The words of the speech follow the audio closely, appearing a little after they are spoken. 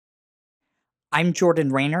I'm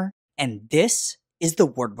Jordan Rayner, and this is the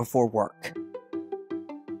Word Before Work.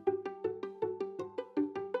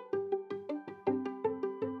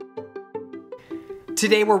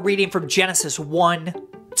 Today we're reading from Genesis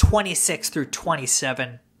 1:26 through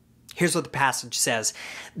 27. Here's what the passage says.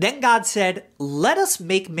 Then God said, "Let us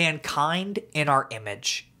make mankind in our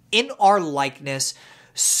image, in our likeness,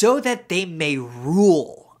 so that they may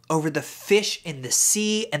rule over the fish in the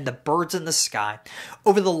sea and the birds in the sky,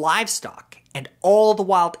 over the livestock and all the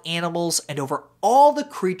wild animals, and over all the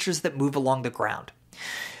creatures that move along the ground."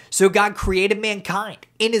 So God created mankind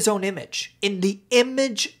in his own image. In the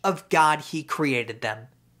image of God, he created them.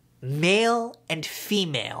 Male and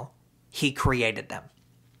female, he created them.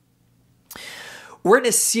 We're in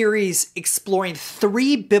a series exploring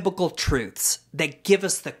 3 biblical truths that give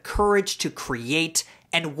us the courage to create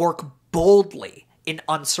and work boldly in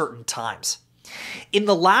uncertain times. In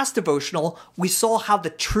the last devotional, we saw how the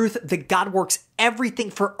truth that God works everything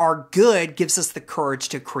for our good gives us the courage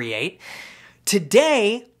to create.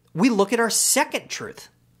 Today, we look at our second truth.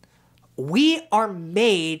 We are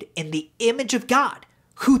made in the image of God,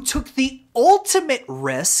 who took the ultimate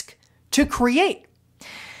risk to create.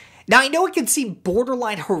 Now, I know it can seem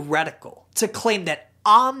borderline heretical to claim that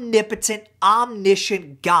omnipotent,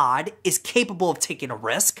 omniscient God is capable of taking a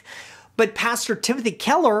risk, but Pastor Tim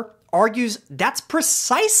Keller argues that's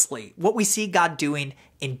precisely what we see God doing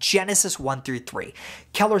in Genesis 1 through 3.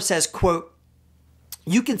 Keller says, quote,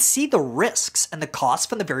 "You can see the risks and the costs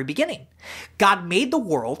from the very beginning. God made the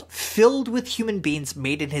world filled with human beings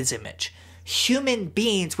made in his image, human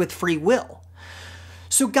beings with free will.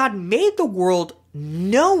 So God made the world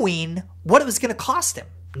knowing what it was going to cost him,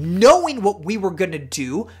 knowing what we were going to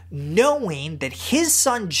do, knowing that his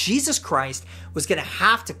son, Jesus Christ, was going to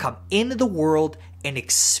have to come into the world and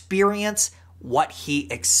experience what he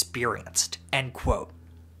experienced." End quote.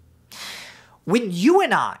 When you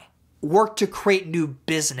and I work to create new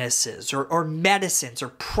businesses or medicines or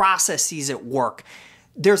processes at work,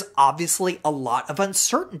 there's obviously a lot of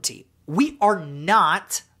uncertainty. We are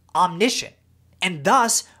not omniscient, and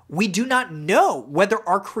thus we do not know whether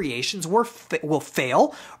our creations will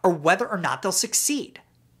fail or whether or not they'll succeed.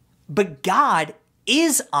 But God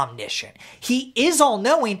is omniscient. He is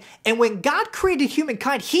all-knowing, and when God created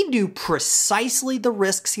humankind, he knew precisely the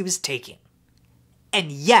risks he was taking.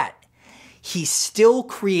 And yet, he still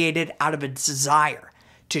created out of a desire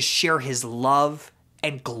to share his love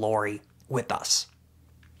and glory with us.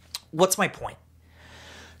 What's my point?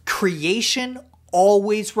 Creation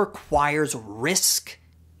always requires risk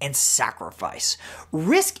and sacrifice.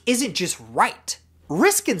 Risk isn't just right.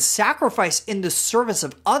 Risk and sacrifice in the service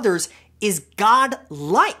of others is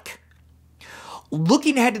God-like.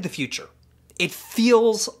 Looking ahead to the future, it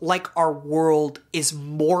feels like our world is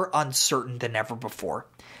more uncertain than ever before.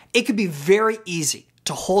 It could be very easy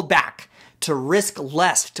to hold back, to risk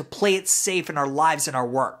less, to play it safe in our lives and our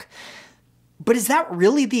work. But is that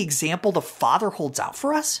really the example the Father holds out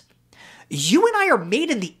for us? You and I are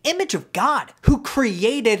made in the image of God, who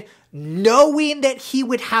created knowing that he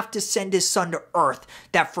would have to send his son to earth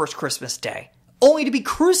that first Christmas day, only to be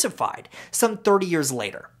crucified some 30 years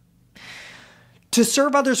later. To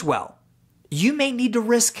serve others well, you may need to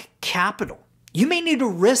risk capital. You may need to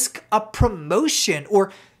risk a promotion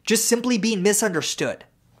or just simply being misunderstood.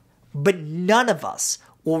 But none of us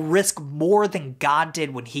will risk more than God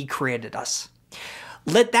did when he created us.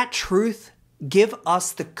 Let that truth give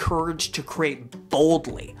us the courage to create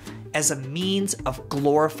boldly as a means of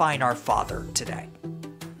glorifying our Father today.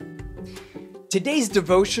 Today's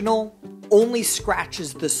devotional only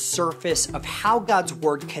scratches the surface of how God's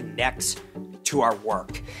Word connects to our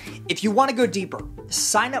work. If you want to go deeper,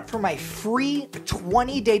 sign up for my free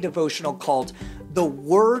 20-day devotional called The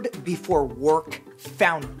Word Before Work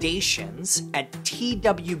Foundations at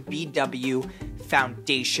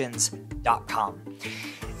twbwfoundations.com.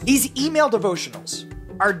 These email devotionals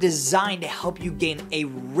are designed to help you gain a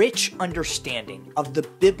rich understanding of the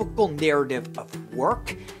biblical narrative of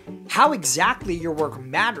work, how exactly your work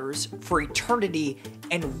matters for eternity,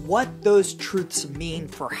 and what those truths mean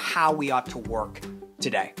for how we ought to work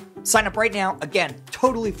today. Sign up right now, again,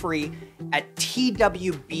 totally free at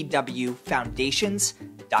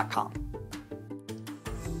twbwfoundations.com.